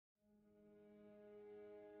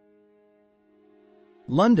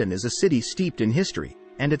London is a city steeped in history,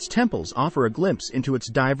 and its temples offer a glimpse into its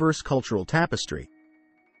diverse cultural tapestry.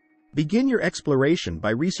 Begin your exploration by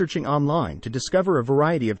researching online to discover a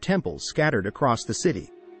variety of temples scattered across the city.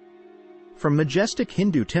 From majestic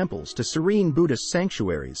Hindu temples to serene Buddhist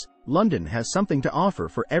sanctuaries, London has something to offer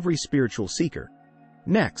for every spiritual seeker.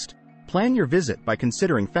 Next, plan your visit by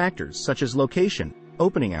considering factors such as location,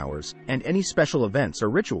 opening hours, and any special events or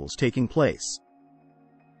rituals taking place.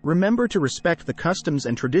 Remember to respect the customs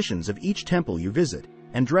and traditions of each temple you visit,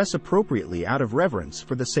 and dress appropriately out of reverence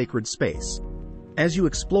for the sacred space. As you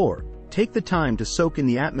explore, take the time to soak in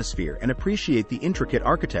the atmosphere and appreciate the intricate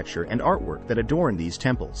architecture and artwork that adorn these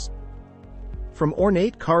temples. From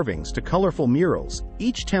ornate carvings to colorful murals,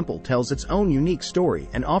 each temple tells its own unique story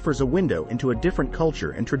and offers a window into a different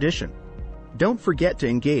culture and tradition. Don't forget to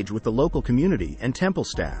engage with the local community and temple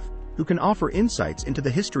staff, who can offer insights into the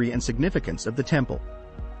history and significance of the temple.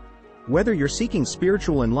 Whether you're seeking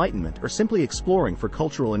spiritual enlightenment or simply exploring for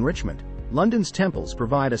cultural enrichment, London's temples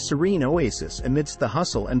provide a serene oasis amidst the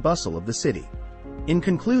hustle and bustle of the city. In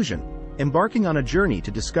conclusion, embarking on a journey to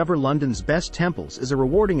discover London's best temples is a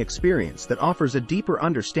rewarding experience that offers a deeper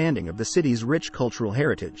understanding of the city's rich cultural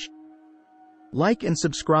heritage. Like and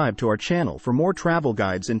subscribe to our channel for more travel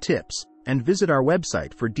guides and tips, and visit our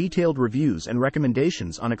website for detailed reviews and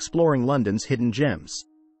recommendations on exploring London's hidden gems.